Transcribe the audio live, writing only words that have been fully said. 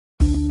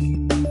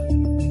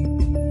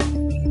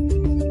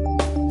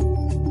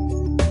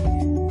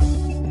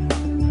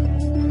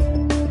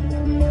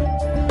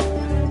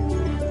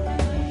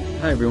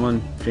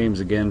everyone, James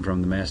again from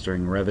the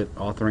Mastering Revit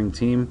authoring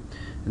team,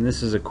 and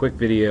this is a quick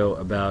video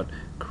about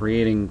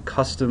creating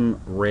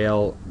custom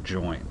rail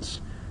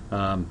joins.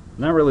 Not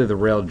really the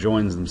rail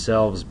joins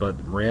themselves, but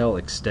rail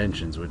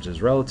extensions, which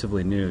is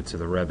relatively new to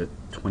the Revit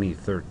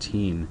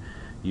 2013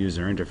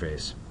 user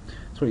interface.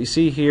 So what you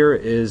see here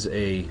is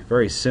a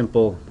very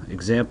simple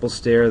example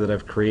stair that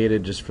I've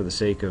created just for the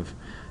sake of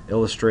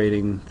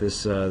illustrating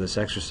this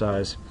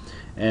exercise.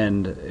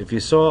 And if you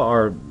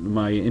saw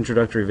my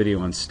introductory video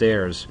on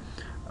stairs,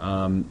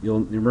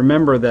 you'll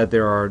remember that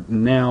there are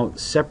now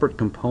separate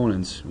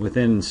components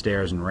within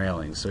stairs and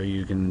railings. So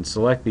you can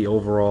select the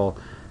overall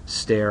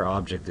stair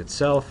object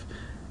itself.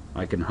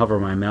 I can hover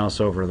my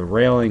mouse over the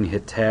railing,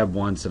 hit tab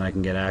once, and I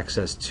can get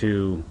access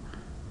to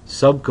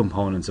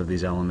subcomponents of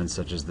these elements,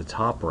 such as the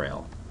top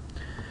rail.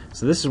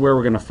 So this is where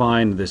we're going to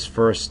find this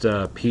first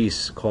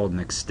piece called an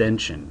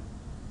extension.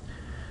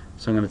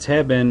 So I'm going to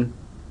tab in,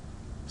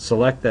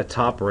 select that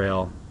top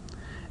rail,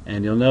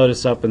 and you'll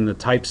notice up in the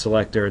type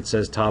selector it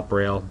says top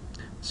rail,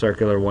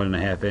 circular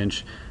 1.5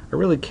 inch. I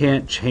really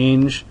can't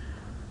change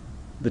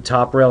the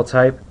top rail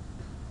type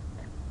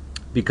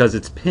because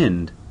it's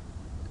pinned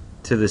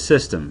to the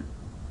system.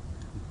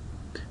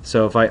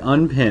 So if I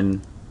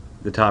unpin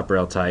the top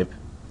rail type,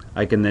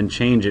 I can then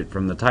change it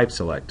from the type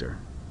selector.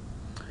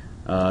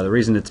 The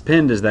reason it's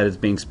pinned is that it's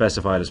being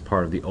specified as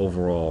part of the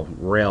overall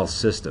rail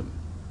system.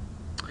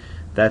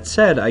 That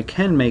said, I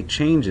can make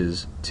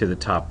changes to the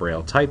top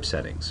rail type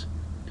settings.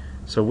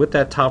 So with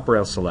that top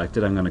rail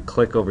selected, I'm going to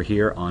click over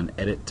here on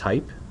Edit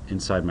Type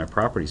inside my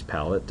Properties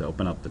palette to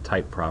open up the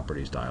Type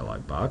Properties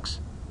dialog box.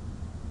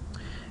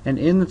 And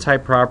in the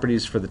Type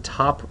Properties for the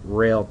top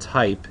rail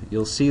type,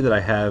 you'll see that I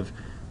have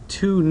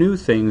two new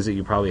things that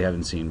you probably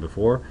haven't seen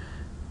before.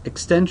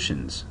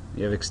 Extensions.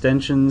 You have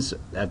extensions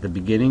at the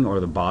beginning or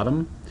the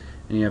bottom,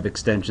 and you have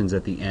extensions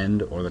at the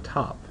end or the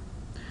top.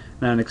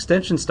 Now, an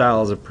extension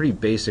style is a pretty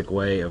basic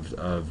way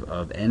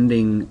of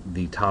ending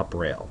the top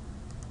rail.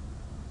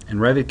 And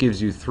Revit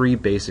gives you three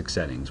basic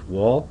settings: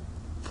 wall,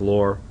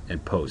 floor,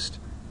 and post.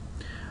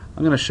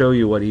 I'm going to show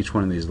you what each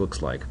one of these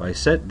looks like. If I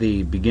set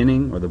the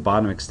beginning or the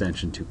bottom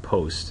extension to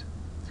post,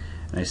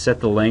 and I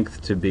set the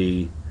length to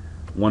be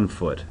 1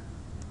 foot.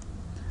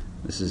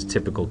 This is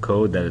typical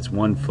code that it's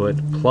 1 foot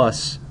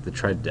plus the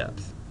tread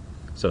depth.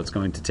 So it's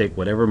going to take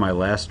whatever my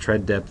last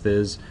tread depth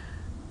is,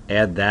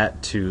 add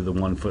that to the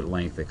 1 foot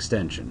length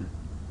extension,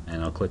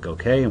 and I'll click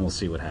OK and we'll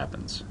see what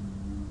happens.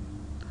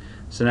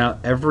 So now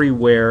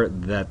everywhere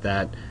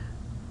that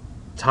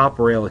top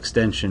rail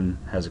extension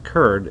has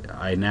occurred,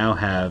 I now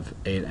have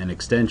an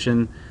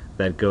extension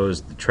that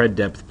goes the tread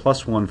depth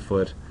plus 1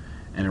 foot,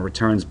 and it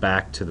returns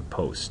back to the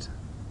post.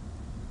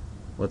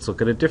 Let's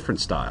look at a different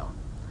style.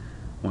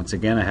 Once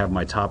again, I have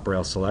my top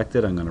rail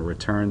selected. I'm going to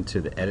return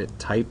to the Edit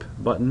Type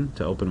button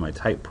to open my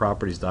Type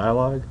Properties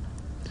dialog.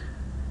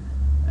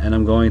 And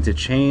I'm going to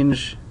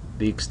change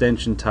the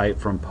extension type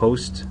from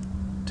post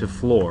to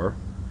floor,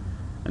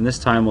 and this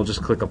time we'll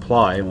just click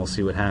apply and we'll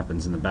see what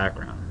happens in the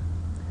background.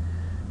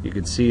 You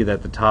can see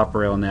that the top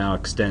rail now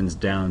extends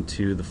down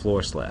to the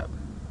floor slab.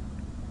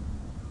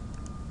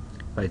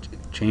 If I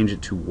change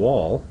it to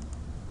wall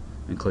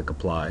and click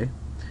apply,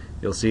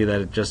 you'll see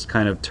that it just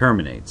kind of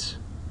terminates.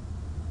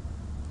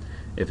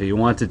 If you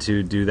wanted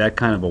to do that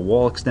kind of a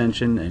wall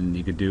extension, and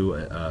you could do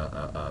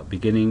a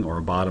beginning or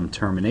a bottom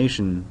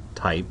termination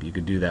type, you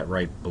could do that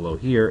right below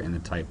here in the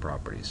type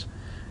properties,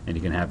 and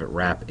you can have it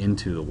wrap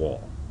into the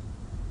wall.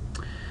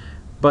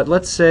 But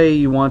let's say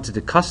you wanted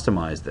to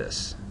customize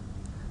this.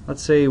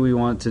 Let's say we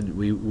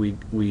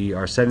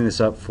are setting this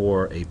up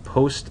for a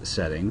post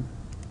setting,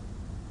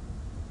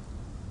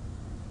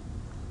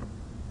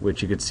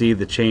 which you could see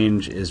the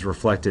change is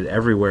reflected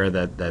everywhere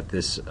that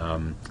this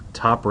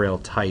top rail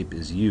type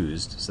is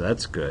used, so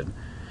that's good.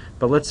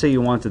 But let's say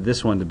you wanted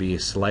this one to be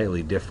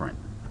slightly different.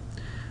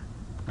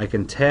 I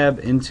can tab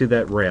into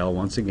that rail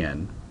once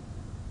again,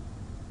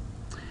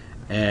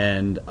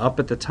 and up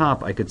at the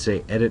top I could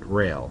say Edit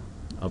Rail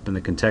up in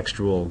the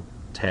contextual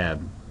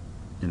tab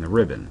in the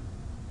ribbon.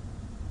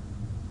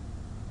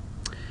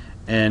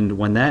 And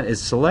when that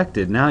is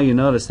selected, now you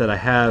notice that I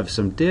have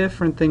some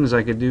different things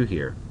I could do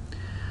here.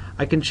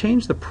 I can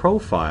change the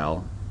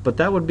profile, but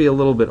that would be a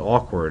little bit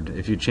awkward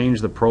if you change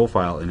the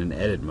profile in an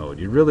edit mode.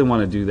 You'd really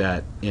want to do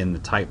that in the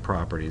type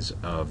properties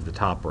of the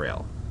top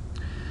rail.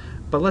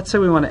 But let's say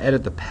we want to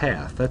edit the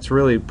path. That's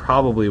really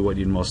probably what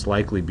you'd most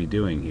likely be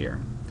doing here.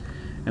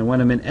 And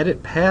when I'm in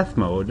edit path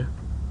mode,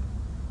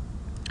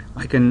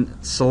 I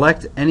can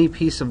select any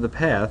piece of the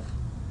path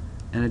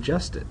and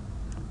adjust it.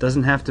 It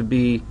doesn't have to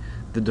be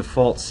the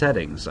default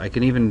settings. I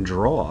can even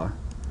draw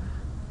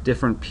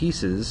different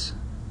pieces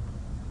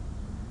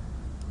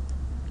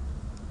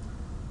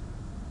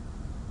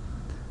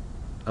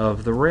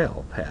of the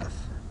rail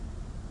path.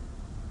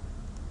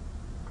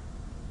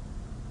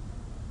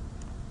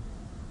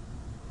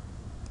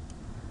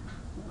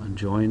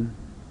 Unjoin,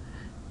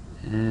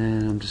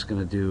 and I'm just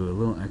going to do a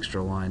little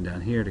extra line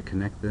down here to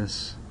connect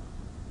this.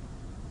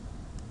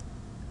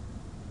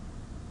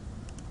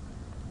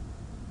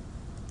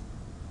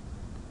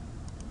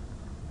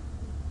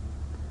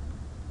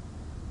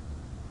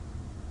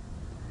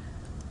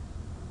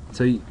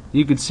 So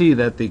you can see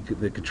that the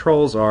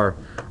controls are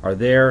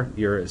there.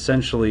 You're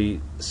essentially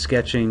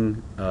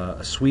sketching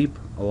a sweep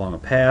along a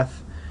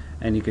path,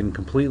 and you can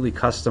completely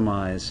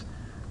customize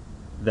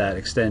that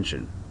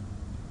extension.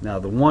 Now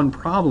the one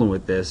problem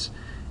with this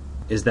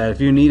is that if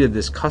you needed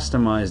this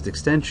customized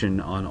extension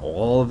on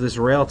all of this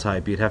rail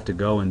type, you'd have to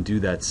go and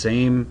do that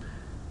same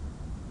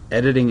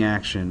editing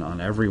action on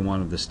every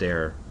one of the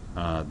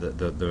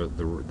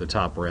the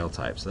top rail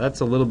types. So that's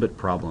a little bit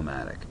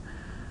problematic.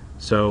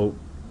 So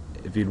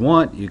if you'd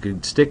want, you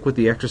could stick with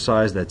the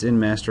exercise that's in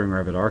Mastering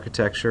Revit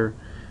Architecture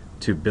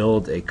to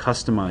build a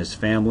customized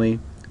family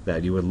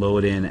that you would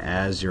load in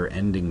as your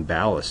ending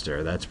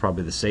baluster. That's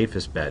probably the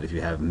safest bet if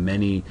you have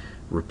many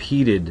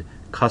repeated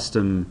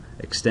custom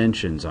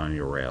extensions on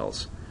your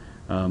rails.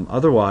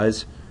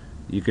 Otherwise,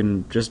 you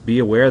can just be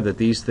aware that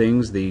these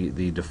things, the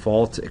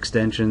default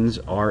extensions,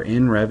 are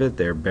in Revit.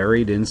 They're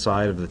buried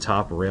inside of the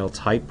top rail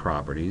type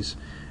properties,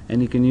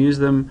 and you can use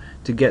them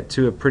to get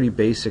to a pretty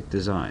basic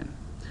design.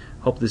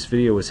 Hope this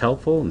video was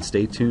helpful, and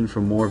stay tuned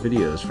for more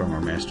videos from our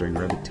Mastering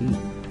Revit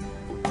team.